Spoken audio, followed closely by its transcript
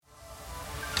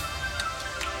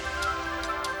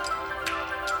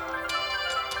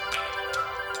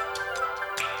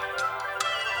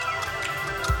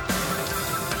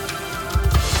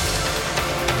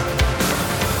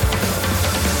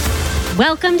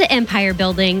Welcome to Empire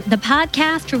Building, the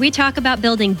podcast where we talk about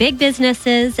building big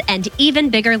businesses and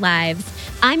even bigger lives.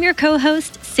 I'm your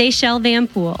co-host, Seychelle Van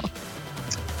Poole.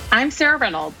 I'm Sarah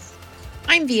Reynolds.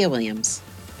 I'm Via Williams.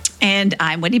 And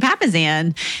I'm Wendy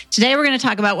Papasan. Today, we're going to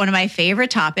talk about one of my favorite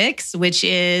topics, which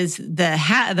is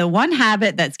the one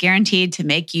habit that's guaranteed to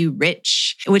make you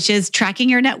rich, which is tracking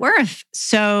your net worth.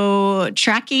 So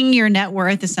tracking your net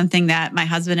worth is something that my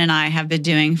husband and I have been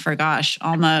doing for,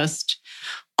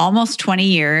 almost 20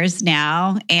 years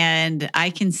now. And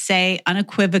I can say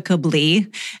unequivocally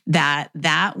that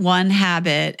one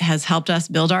habit has helped us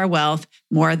build our wealth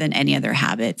more than any other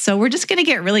habit. So we're just going to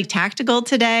get really tactical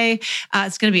today.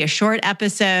 It's going to be a short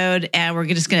episode, and we're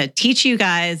just going to teach you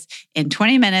guys in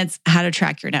 20 minutes how to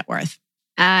track your net worth.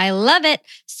 I love it.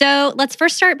 So let's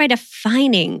first start by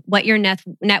defining what your net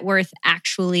worth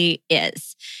actually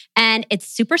is. And it's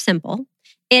super simple.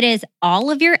 It is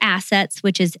all of your assets,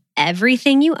 which is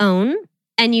everything you own,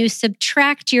 and you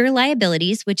subtract your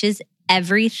liabilities, which is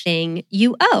everything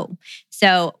you owe.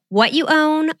 So what you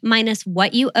own minus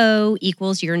what you owe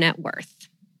equals your net worth.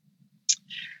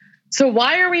 So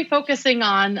why are we focusing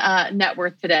on net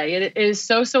worth today? It is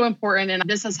so important, and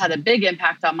this has had a big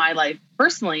impact on my life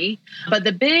personally. But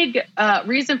the big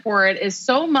reason for it is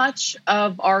so much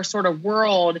of our sort of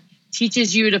world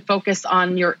teaches you to focus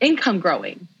on your income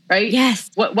growing. Right? Yes.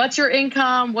 What's your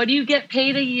income? What do you get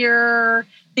paid a year?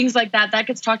 Things like that. That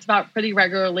gets talked about pretty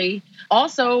regularly.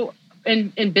 Also,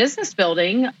 in business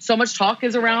building, so much talk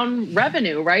is around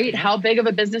revenue, right? How big of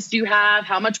a business do you have?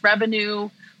 How much revenue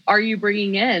are you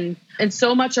bringing in? And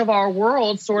so much of our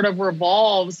world sort of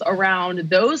revolves around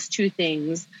those two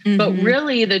things. Mm-hmm. But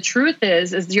really, the truth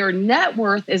is your net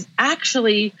worth is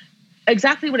actually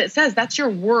exactly what it says. That's your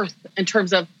worth in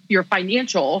terms of your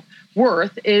financial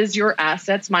worth is your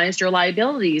assets minus your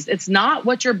liabilities. It's not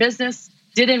what your business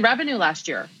did in revenue last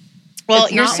year. Well,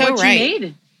 it's you're not so what right.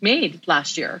 You made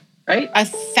last year, right?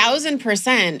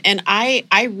 1,000%. And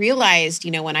I realized,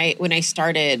 when I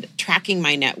started tracking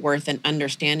my net worth and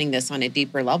understanding this on a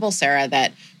deeper level, Sarah,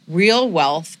 that real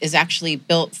wealth is actually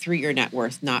built through your net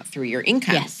worth, not through your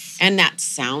income. Yes. And that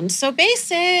sounds so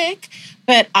basic,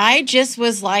 but I just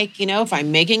was like, if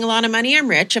I'm making a lot of money, I'm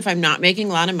rich. If I'm not making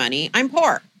a lot of money, I'm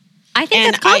poor. I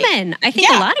think that's common. I think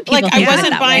a lot of people I wasn't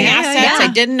that buying way. assets. I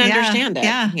didn't understand it.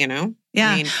 Yeah.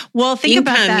 I mean, well, think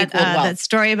about income that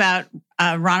story about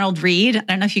Ronald Read. I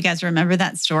don't know if you guys remember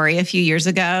that story a few years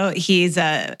ago. He's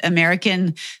an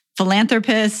American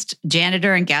philanthropist,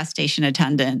 janitor, and gas station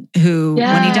attendant who,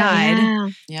 when he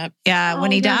died,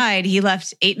 died, he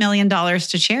left $8 million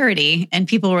to charity. And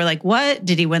people were like, what?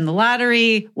 Did he win the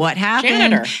lottery? What happened?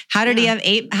 Janitor. How did he have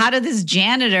how did this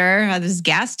janitor, this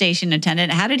gas station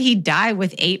attendant, how did he die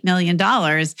with $8 million?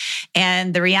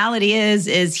 And the reality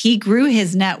is he grew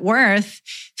his net worth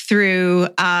through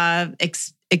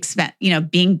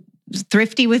being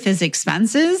thrifty with his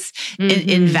expenses,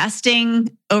 investing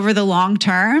over the long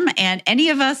term. And any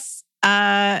of us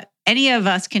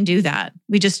can do that.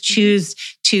 We just choose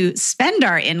to spend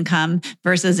our income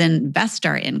versus invest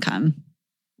our income.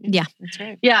 Yeah, that's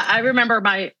right. Yeah, I remember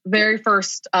my very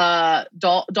first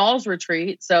dolls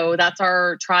retreat. So that's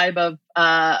our tribe of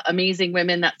amazing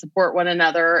women that support one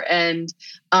another. And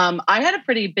I had a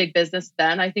pretty big business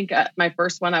then. I think my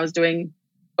first one, I was doing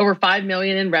over 5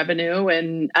 million in revenue.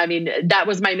 And I mean, that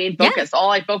was my main focus. Yeah. All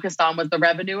I focused on was the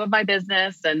revenue of my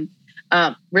business. And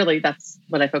really, that's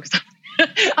what I focused on.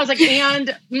 I was like,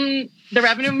 and the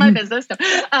revenue of my business.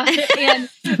 And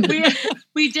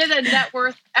we did a net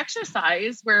worth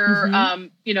exercise where,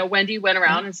 Wendy went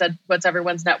around and said, what's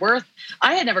everyone's net worth?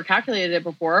 I had never calculated it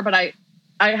before, but I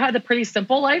had a pretty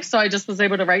simple life. So I just was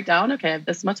able to write down, okay, I have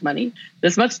this much money,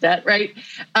 this much debt, right?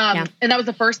 And that was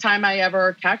the first time I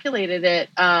ever calculated it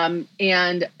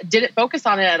and didn't focus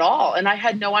on it at all. And I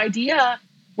had no idea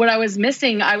what I was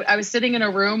missing. I was sitting in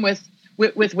a room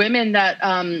with women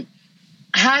that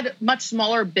had much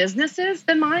smaller businesses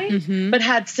than mine, but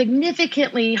had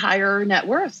significantly higher net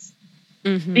worths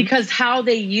because how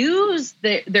they use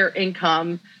their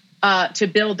income to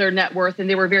build their net worth. And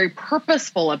they were very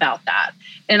purposeful about that.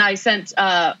 And I sent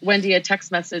Wendy a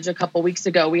text message a couple weeks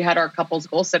ago. We had our couples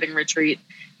goal setting retreat,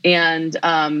 and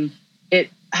it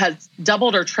has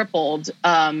doubled or tripled,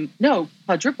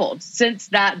 quadrupled since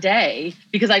that day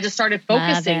because I just started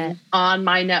focusing on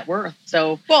my net worth.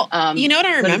 So, you know what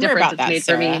I remember about that, made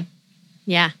Sarah? For me.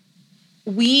 Yeah.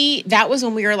 That was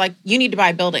when we were like, you need to buy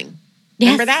a building.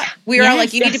 Remember that? We were all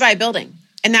like, you need to buy a building.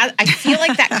 And that, I feel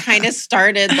like that kind of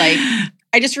started like,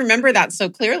 I just remember that so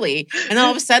clearly. And then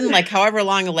all of a sudden, like however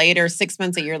long later, 6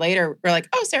 months, a year later, we're like,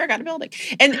 oh, Sarah got a building.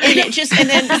 And it just, and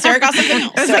then Sarah got something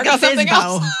else. Sarah got something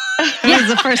else. It was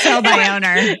the for sale by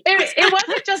owner. It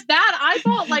wasn't just that. I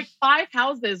bought like 5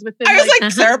 houses within. I was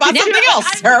like, Sarah bought something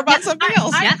else. Sarah bought something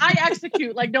else. I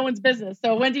execute like no one's business.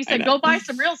 So Wendy said, "Go buy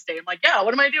some real estate." I'm like, "Yeah,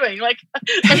 what am I doing?" Like,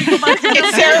 let me go buy some real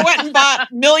And Sarah went and bought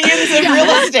millions of real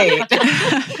estate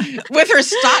with her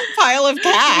stockpile of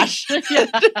cash.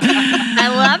 I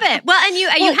love it. Well, and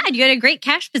you had a great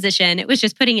cash position. It was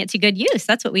just putting it to good use.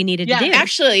 That's what we needed to do.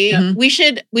 Actually, we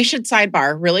should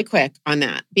sidebar really quick on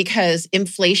that because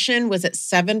inflation was at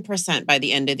 7% by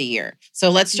the end of the year. So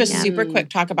let's just super quick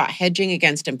talk about hedging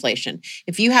against inflation.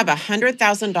 If you have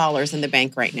 $100,000 in the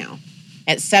bank right now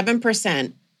at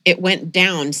 7%, it went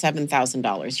down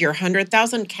 $7,000. Your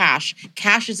 $100,000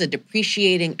 cash is a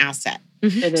depreciating asset.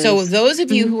 So those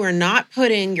of you who are not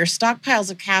putting your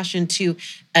stockpiles of cash into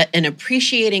an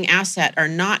appreciating asset are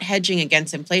not hedging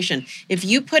against inflation. If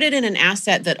you put it in an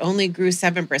asset that only grew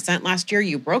 7% last year,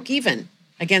 you broke even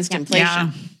against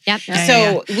inflation.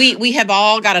 So we have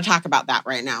all got to talk about that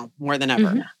right now more than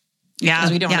ever. Because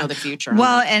we don't know the future.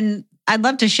 Well, and I'd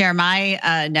love to share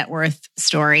my net worth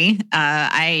story.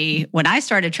 When I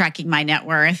started tracking my net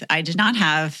worth, I did not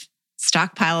have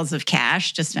stockpiles of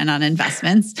cash to spend on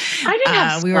investments. I didn't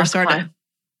have we were sort of.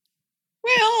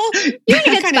 Well, you're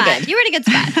in a good spot. You were in a good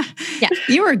spot. Yeah,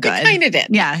 you were good. Kind of did.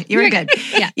 Yeah, you were good.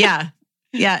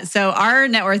 Yeah. So our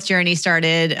net worth journey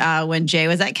started when Jay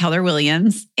was at Keller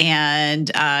Williams, and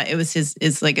it was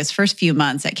his first few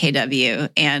months at KW.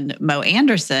 And Mo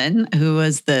Anderson, who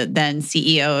was the then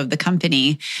CEO of the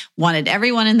company, wanted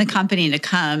everyone in the company to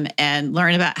come and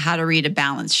learn about how to read a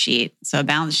balance sheet. So a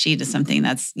balance sheet is something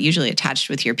that's usually attached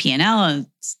with your P&L and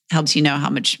helps you know how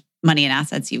much money and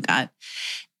assets you've got.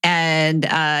 And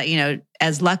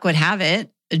as luck would have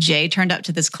it, Jay turned up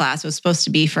to this class. It was supposed to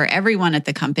be for everyone at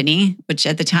the company, which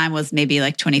at the time was maybe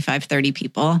like 25, 30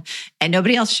 people, and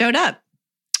nobody else showed up.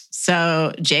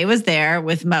 So Jay was there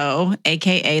with Mo,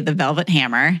 AKA the Velvet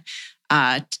Hammer,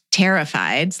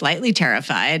 slightly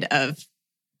terrified of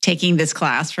taking this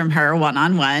class from her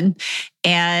one-on-one.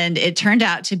 And it turned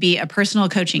out to be a personal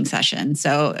coaching session.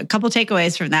 So a couple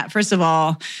takeaways from that. First of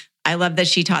all, I love that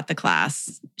she taught the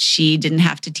class. She didn't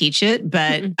have to teach it,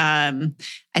 but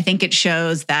I think it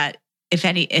shows that if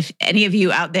any of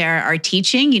you out there are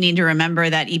teaching, you need to remember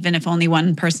that even if only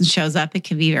one person shows up, it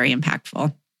can be very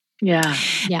impactful. Yeah.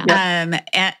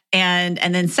 And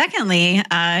then secondly,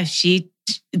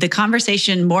 the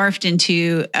conversation morphed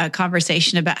into a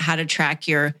conversation about how to track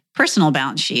your personal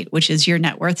balance sheet, which is your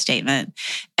net worth statement.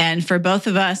 And for both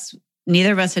of us,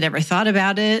 neither of us had ever thought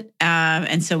about it.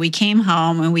 And so we came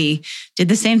home and we did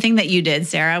the same thing that you did,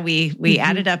 Sarah. We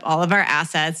added up all of our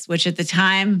assets, which at the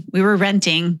time we were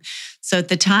renting. So at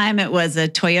the time it was a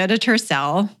Toyota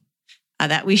Tercel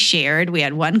that we shared. We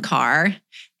had one car,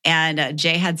 and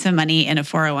Jay had some money in a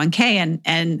 401k,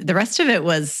 and the rest of it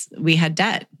was, we had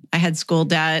debt. I had school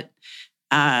debt,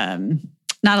 not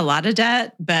a lot of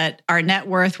debt, but our net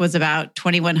worth was about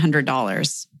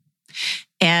 $2,100.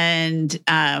 And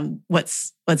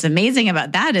what's amazing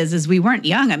about that is we weren't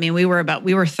young. I mean, we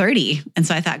were 30. And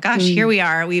so I thought, gosh, here we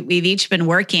are. We've each been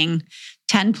working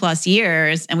 10 plus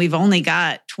years, and we've only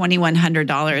got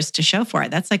 $2,100 to show for it.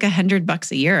 That's like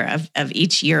 $100 a year of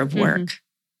each year of work.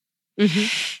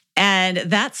 And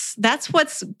that's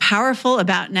what's powerful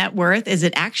about net worth, is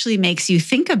it actually makes you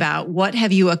think about what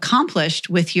have you accomplished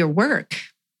with your work.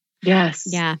 Yes.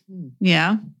 Yeah.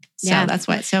 So that's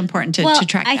why it's so important to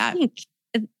track that.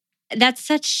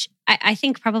 I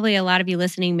think probably a lot of you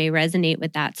listening may resonate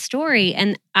with that story.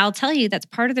 And I'll tell you, that's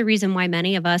part of the reason why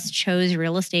many of us chose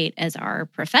real estate as our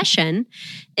profession,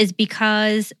 is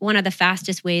because one of the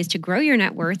fastest ways to grow your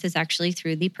net worth is actually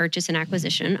through the purchase and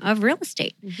acquisition of real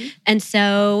estate. And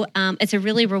so it's a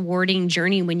really rewarding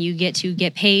journey when you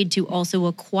get paid to also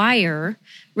acquire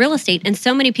real estate. And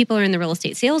so many people are in the real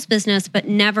estate sales business, but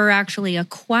never actually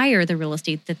acquire the real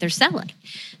estate that they're selling.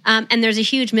 And there's a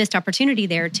huge missed opportunity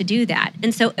there to do that.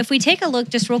 And so if we take a look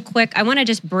just real quick, I want to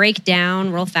just break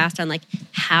down real fast on like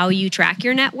how you track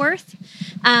your net worth.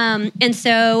 And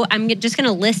so I'm just going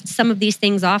to list some of these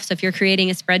things off. So if you're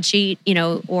creating a spreadsheet,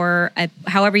 or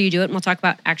however you do it, and we'll talk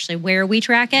about actually where we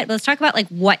track it, but let's talk about like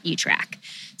what you track.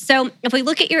 So if we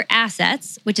look at your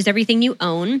assets, which is everything you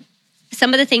own,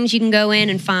 some of the things you can go in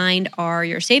and find are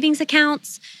your savings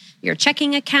accounts, your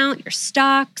checking account, your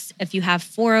stocks, if you have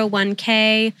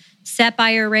 401k, SEP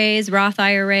IRAs, Roth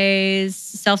IRAs,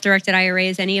 self-directed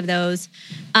IRAs, any of those,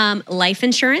 life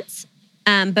insurance,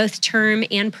 both term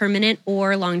and permanent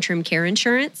or long-term care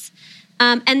insurance,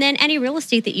 and then any real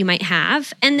estate that you might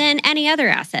have, and then any other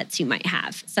assets you might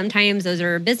have. Sometimes those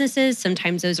are businesses,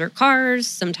 sometimes those are cars,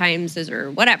 sometimes those are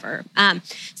whatever.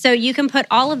 So you can put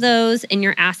all of those in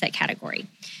your asset category.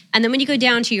 And then when you go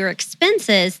down to your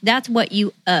expenses, that's what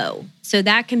you owe. So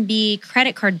that can be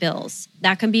credit card bills.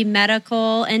 That can be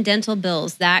medical and dental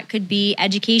bills. That could be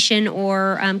education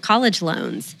or college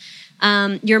loans.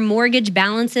 Your mortgage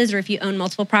balances, or if you own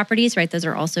multiple properties, right? Those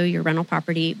are also your rental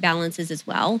property balances as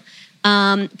well.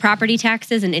 Property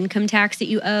taxes and income tax that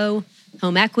you owe,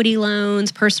 home equity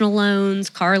loans, personal loans,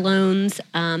 car loans,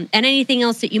 and anything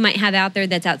else that you might have out there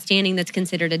that's outstanding that's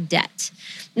considered a debt.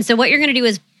 And so what you're going to do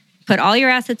is put all your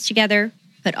assets together,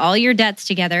 put all your debts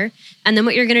together, and then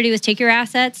what you're going to do is take your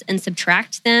assets and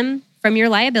subtract them from your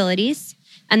liabilities,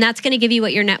 and that's going to give you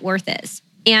what your net worth is.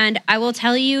 And I will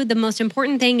tell you, the most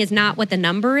important thing is not what the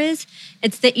number is,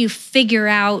 it's that you figure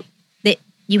out that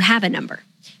you have a number.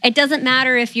 It doesn't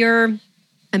matter if you're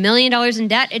 $1 million in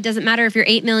debt. It doesn't matter if you're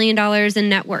 $8 million in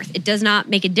net worth. It does not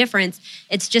make a difference.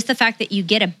 It's just the fact that you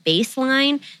get a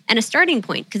baseline and a starting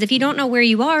point. Because if you don't know where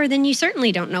you are, then you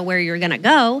certainly don't know where you're going to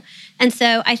go. And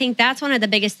so I think that's one of the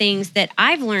biggest things that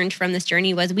I've learned from this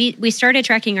journey was we started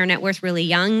tracking our net worth really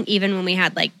young, even when we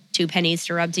had like 2 pennies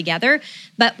to rub together.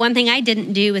 But one thing I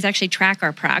didn't do was actually track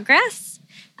our progress.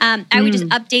 I would just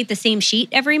update the same sheet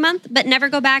every month, but never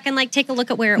go back and like take a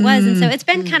look at where it was. And so it's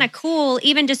been kind of cool,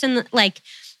 even just in the, like,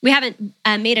 we haven't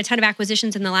made a ton of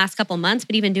acquisitions in the last couple months,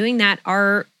 but even doing that,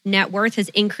 our net worth has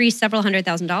increased several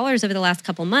 $100,000s over the last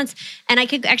couple months. And I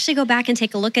could actually go back and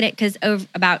take a look at it because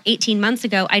about 18 months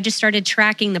ago, I just started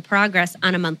tracking the progress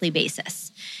on a monthly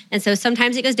basis. And so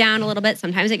sometimes it goes down a little bit,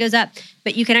 sometimes it goes up,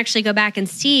 but you can actually go back and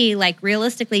see, like,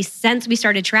 realistically, since we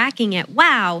started tracking it,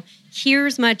 wow,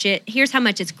 here's how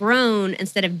much it's grown,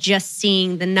 instead of just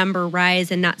seeing the number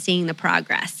rise and not seeing the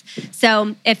progress.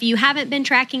 So if you haven't been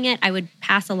tracking it, I would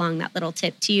pass along that little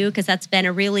tip to you, because that's been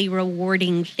a really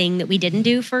rewarding thing that we didn't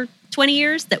do for 20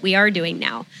 years that we are doing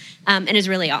now, and is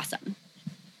really awesome.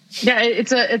 Yeah,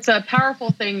 it's a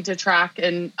powerful thing to track,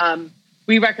 and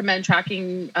we recommend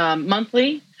tracking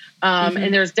monthly.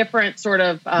 And there's different sort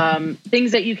of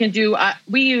things that you can do.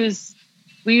 We use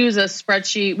a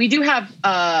spreadsheet. We do have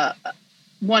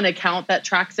one account that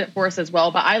tracks it for us as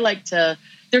well. But I like to.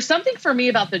 There's something for me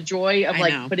about the joy of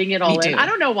like putting it all in. I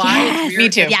don't know why. Yes. It's weird. Me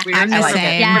too. Yeah, Weird. I'm the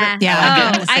same.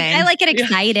 I like get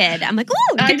excited. I'm like,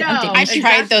 ooh, I get to know. update. I've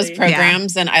tried those Exactly.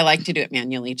 programs, and I like to do it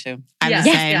manually too. I'm the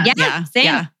Yeah. same.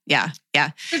 Yeah.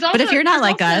 Yeah. There's But if also- you're not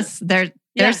there's like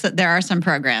also- us, there are some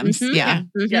programs. Mhm. Yeah.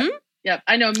 Yep.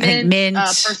 I know think Mint. Mint.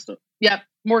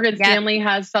 Morgan Yep. Stanley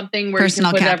has something where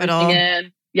Personal you can put Capital. everything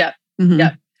in. Yep. Mhm.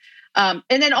 Yep.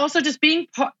 And then also just being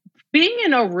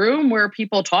in a room where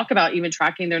people talk about even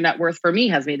tracking their net worth, for me,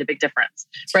 has made a big difference,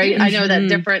 right? I know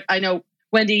that I know,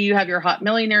 Wendy, you have your Hot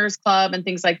Millionaires Club and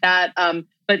things like that.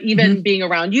 But even being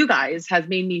around you guys has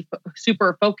made me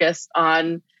super focused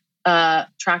on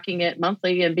tracking it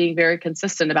monthly and being very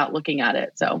consistent about looking at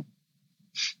it. So.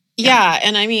 Yeah.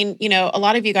 And I mean, a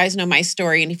lot of you guys know my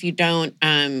story. And if you don't,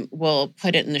 we'll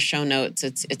put it in the show notes.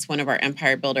 It's one of our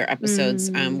Empire Builder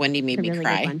episodes. Wendy made me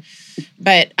cry.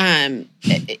 But,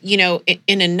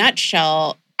 in a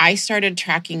nutshell, I started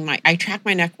I tracked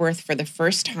my net worth for the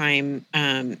first time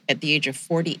at the age of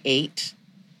 48,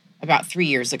 about 3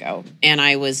 years ago. And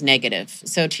I was negative.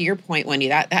 So to your point, Wendy,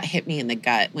 that hit me in the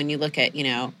gut. When you look at,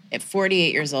 at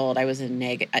 48 years old, I was in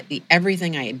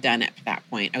everything I had done at that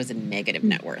point, I was in negative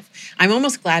net worth. I'm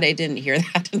almost glad I didn't hear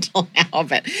that until now.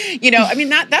 But,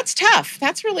 that's tough.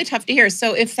 That's really tough to hear.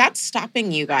 So if that's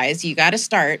stopping you guys, you got to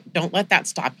start. Don't let that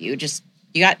stop you. Just,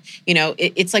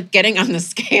 it's like getting on the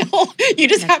scale. You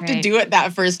just have to do it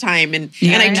that first time. And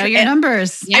I know your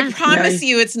numbers. Yeah. I promise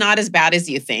you it's not as bad as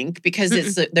you think, because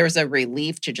there's a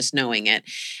relief to just knowing it.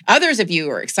 Others of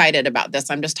you are excited about this.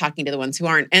 I'm just talking to the ones who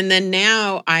aren't. And then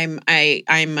now I'm a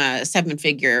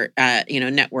 7-figure,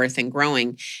 net worth and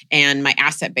growing, and my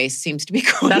asset base seams to be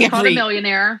growing. That's called a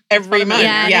millionaire. Every month.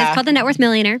 Yeah, it's called the Net Worth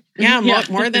Millionaire. Yeah,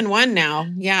 more than one now.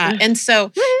 Yeah. And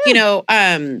so,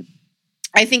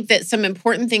 I think that some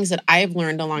important things that I've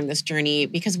learned along this journey,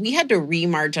 because we had to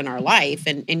remargin our life,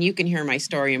 and you can hear my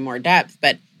story in more depth,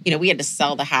 but we had to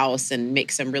sell the house and make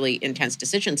some really intense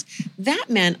decisions. That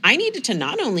meant I needed to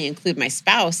not only include my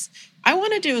spouse, I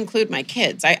wanted to include my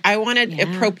kids. I wanted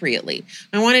appropriately.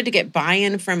 I wanted to get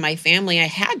buy-in from my family. I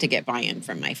had to get buy-in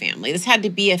from my family. This had to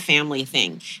be a family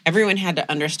thing. Everyone had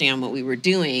to understand what we were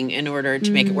doing in order to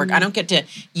make it work. I don't get to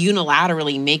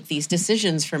unilaterally make these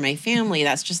decisions for my family.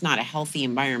 That's just not a healthy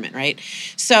environment, right?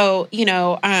 So,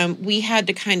 we had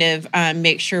to kind of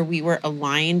make sure we were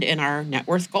aligned in our net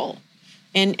worth goal.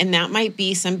 And that might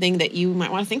be something that you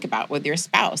might want to think about with your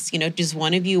spouse. Does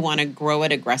one of you want to grow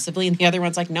it aggressively and the other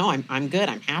one's like, no, I'm good.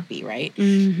 I'm happy, right?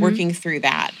 Working through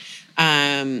that.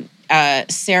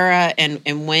 Sarah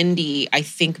and Wendy, I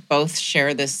think both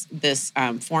share this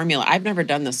formula. I've never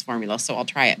done this formula, so I'll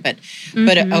try it. But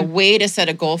a way to set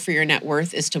a goal for your net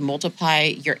worth is to multiply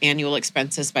your annual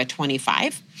expenses by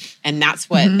 25, and that's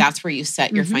where you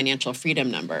set your financial freedom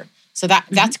number. So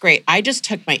that's great. I just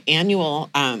took my annual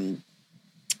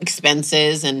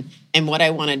expenses and what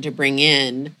I wanted to bring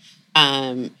in,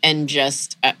 and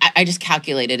I just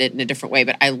calculated it in a different way.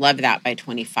 But I love that by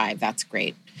 25. That's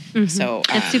great. So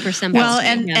it's super simple. Well,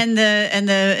 and the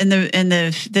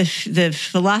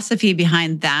philosophy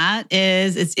behind that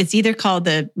is it's either called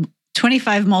the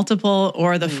 25 multiple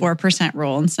or the 4%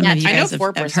 rule, and some of you guys have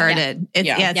heard it.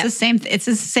 It's the same. It's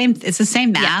the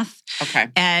same math. Yeah. Okay.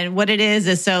 And what it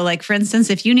is so, like, for instance,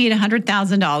 if you need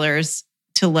 $100,000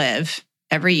 to live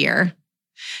every year,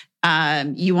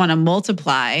 you want to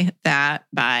multiply that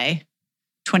by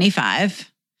 25,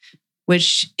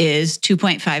 which is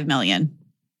 2.5 million.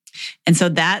 And so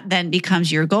that then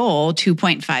becomes your goal,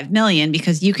 2.5 million,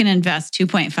 because you can invest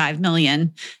 2.5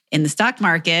 million in the stock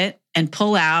market and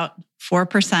pull out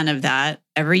 4% of that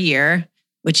every year,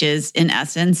 which is in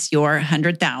essence your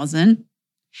 100,000.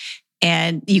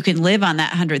 And you can live on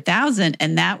that 100,000,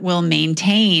 and that will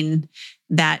maintain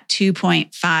that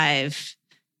 2.5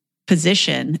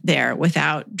 position there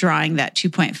without drawing that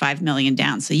 2.5 million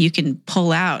down. So you can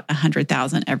pull out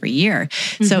 100,000 every year.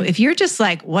 So if you're just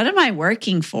like, what am I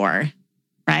working for?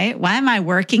 Right? Why am I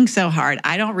working so hard?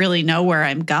 I don't really know where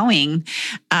I'm going.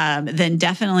 Then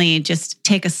definitely just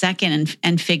take a second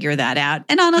and figure that out.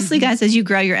 And honestly, guys, as you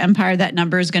grow your empire, that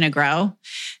number is going to grow.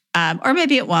 Or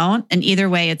maybe it won't. And either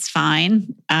way, it's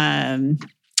fine. But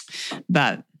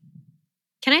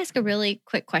can I ask a really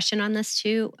quick question on this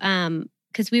too?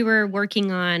 Because we were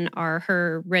working on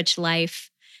Her Rich Life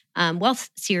wealth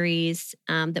series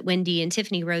that Wendy and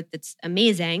Tiffany wrote that's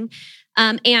amazing.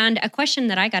 And a question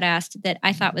that I got asked that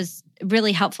I thought was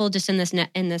really helpful just in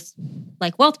this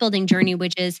like wealth building journey,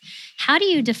 which is, how do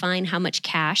you define how much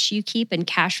cash you keep in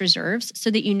cash reserves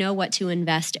so that you know what to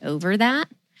invest over that?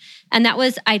 And that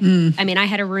was, I mean, I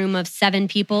had a room of 7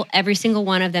 people. Every single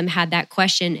one of them had that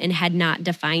question and had not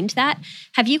defined that.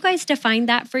 Have you guys defined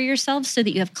that for yourselves so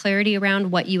that you have clarity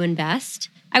around what you invest?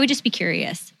 I would just be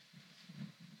curious.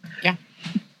 Yeah.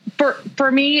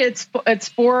 For me, it's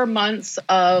 4 months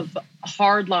of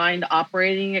hardline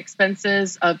operating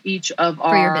expenses of each of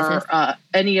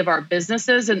any of our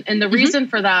businesses. And the reason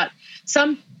for that,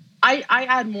 I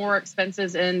add more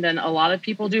expenses in than a lot of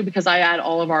people do because I add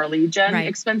all of our lead gen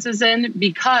expenses in,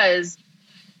 because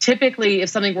typically if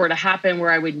something were to happen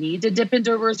where I would need to dip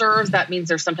into reserves, that means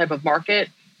there's some type of market.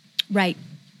 Right.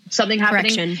 Something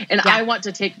happening. And I want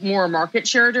to take more market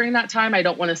share during that time. I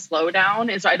don't want to slow down.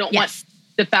 And so I don't want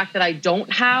the fact that I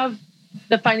don't have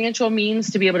the financial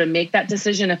means to be able to make that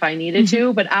decision if I needed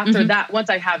to. But after that, once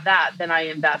I have that, then I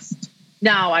invest.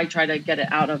 Now I try to get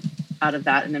it out of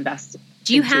that and invest.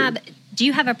 Do you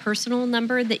have a personal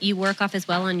number that you work off as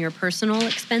well on your personal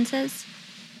expenses?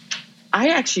 I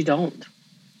actually don't.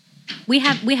 We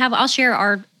have. I'll share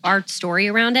our story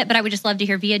around it, but I would just love to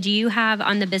hear, Via, do you have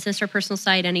on the business or personal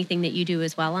side anything that you do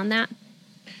as well on that?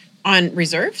 On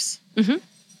reserves?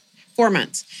 4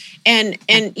 months. And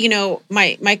you know,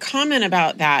 my comment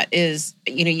about that is,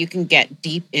 you know, you can get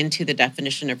deep into the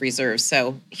definition of reserves.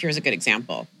 So here's a good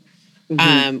example.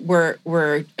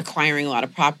 We're acquiring a lot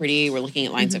of property. We're looking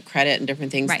at lines of credit and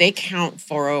different things. Right. They count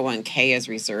 401k as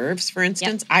reserves, for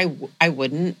instance. Yep. I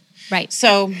wouldn't. Right.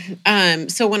 So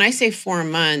when I say 4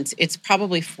 months, it's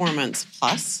probably 4 months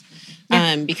plus.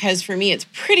 Because for me, it's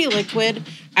pretty liquid.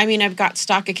 I mean, I've got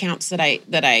stock accounts that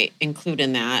I include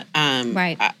in that.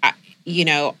 Right.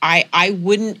 I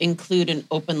wouldn't include an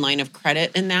open line of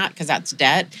credit in that because that's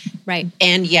debt. Right.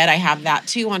 And yet I have that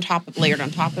too layered on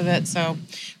top of it. So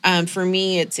for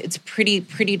me, it's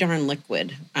pretty darn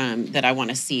liquid that I want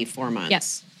to see 4 months.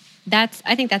 Yes.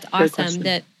 I think that's awesome.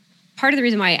 That part of the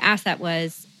reason why I asked that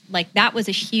was, like, that was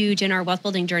a huge, in our wealth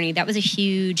building journey, that was a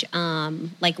huge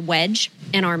wedge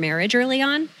in our marriage early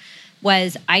on.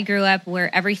 Was I grew up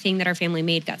where everything that our family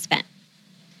made got spent.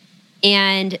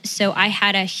 And so I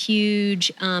had a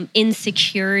huge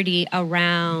insecurity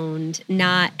around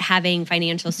not having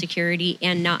financial security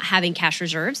and not having cash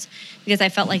reserves, because I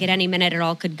felt like at any minute it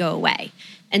all could go away.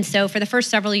 And so for the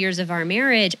first several years of our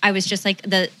marriage, I was just like,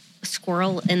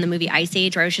 squirrel in the movie Ice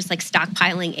Age, where I was just like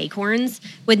stockpiling acorns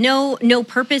with no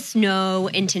purpose, no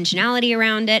intentionality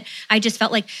around it. I just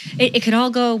felt like it could all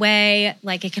go away,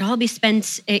 like it could all be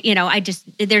spent.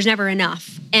 There's never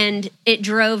enough, and it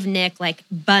drove Nick like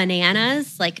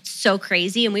bananas, like so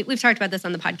crazy. And we've talked about this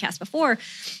on the podcast before,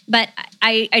 but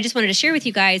I just wanted to share with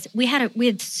you guys. We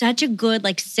had such a good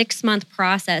like 6-month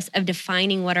process of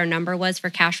defining what our number was for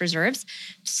cash reserves,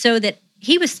 so that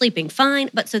he was sleeping fine,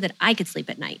 but so that I could sleep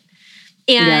at night.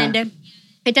 And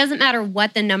it doesn't matter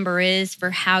what the number is for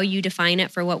how you define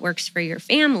it for what works for your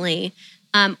family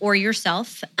or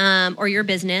yourself or your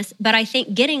business. But I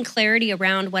think getting clarity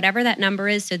around whatever that number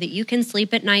is so that you can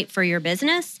sleep at night for your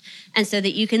business and so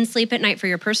that you can sleep at night for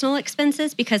your personal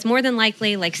expenses, because more than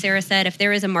likely, like Sarah said, if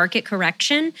there is a market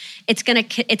correction, it's going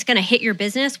to hit your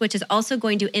business, which is also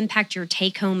going to impact your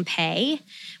take-home pay,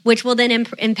 which will then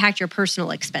impact your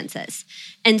personal expenses.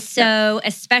 And so,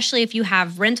 especially if you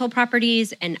have rental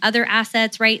properties and other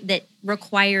assets, right, that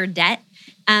require debt,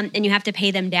 and you have to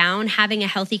pay them down, having a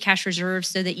healthy cash reserve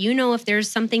so that you know if there's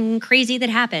something crazy that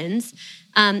happens,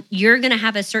 you're going to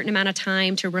have a certain amount of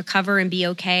time to recover and be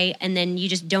okay. And then you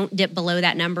just don't dip below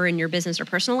that number in your business or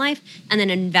personal life, and then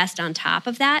invest on top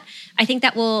of that. I think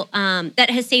that will that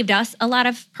has saved us a lot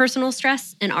of personal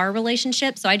stress in our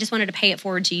relationship. So I just wanted to pay it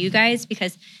forward to you guys,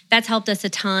 because that's helped us a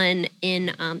ton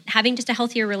in having just a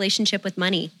healthier relationship with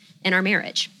money in our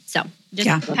marriage. So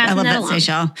just I love that,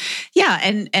 Seychelle. Yeah.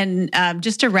 And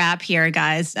just to wrap here,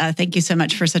 guys, thank you so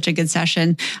much for such a good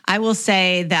session. I will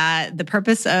say that the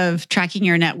purpose of tracking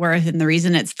your net worth, and the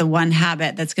reason it's the one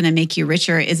habit that's going to make you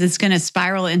richer, is it's going to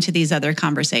spiral into these other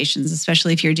conversations,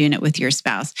 especially if you're doing it with your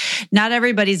spouse. Not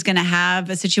everybody's going to have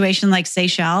a situation like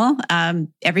Seychelle.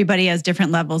 Everybody has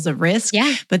different levels of risk.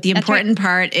 Yeah, but the important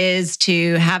part is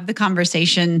to have the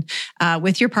conversation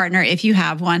with your partner. If you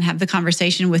have one, have the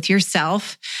conversation with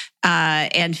yourself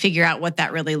and figure out what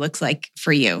that really looks like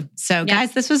for you. So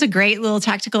guys, this was a great little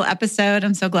tactical episode.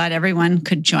 I'm so glad everyone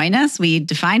could join us. We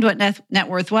defined what net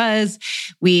worth was.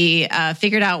 We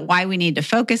figured out why we need to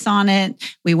focus on it.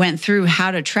 We went through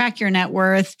how to track your net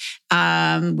worth.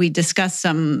 We discussed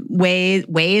some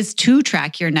ways to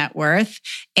track your net worth.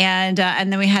 And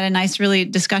then we had a nice really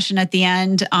discussion at the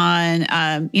end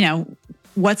on,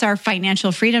 what's our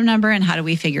financial freedom number and how do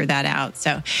we figure that out?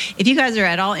 So if you guys are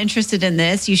at all interested in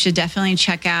this, you should definitely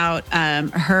check out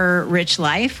Her Rich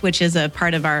Life, which is a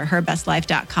part of our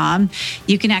herbestlife.com.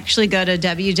 You can actually go to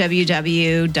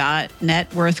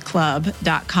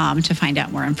www.networthclub.com to find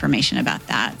out more information about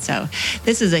that. So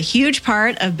this is a huge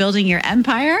part of building your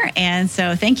empire. And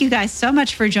so thank you guys so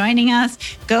much for joining us.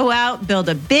 Go out, build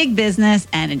a big business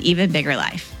and an even bigger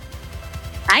life.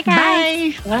 Bye,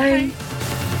 guys. Bye. Bye.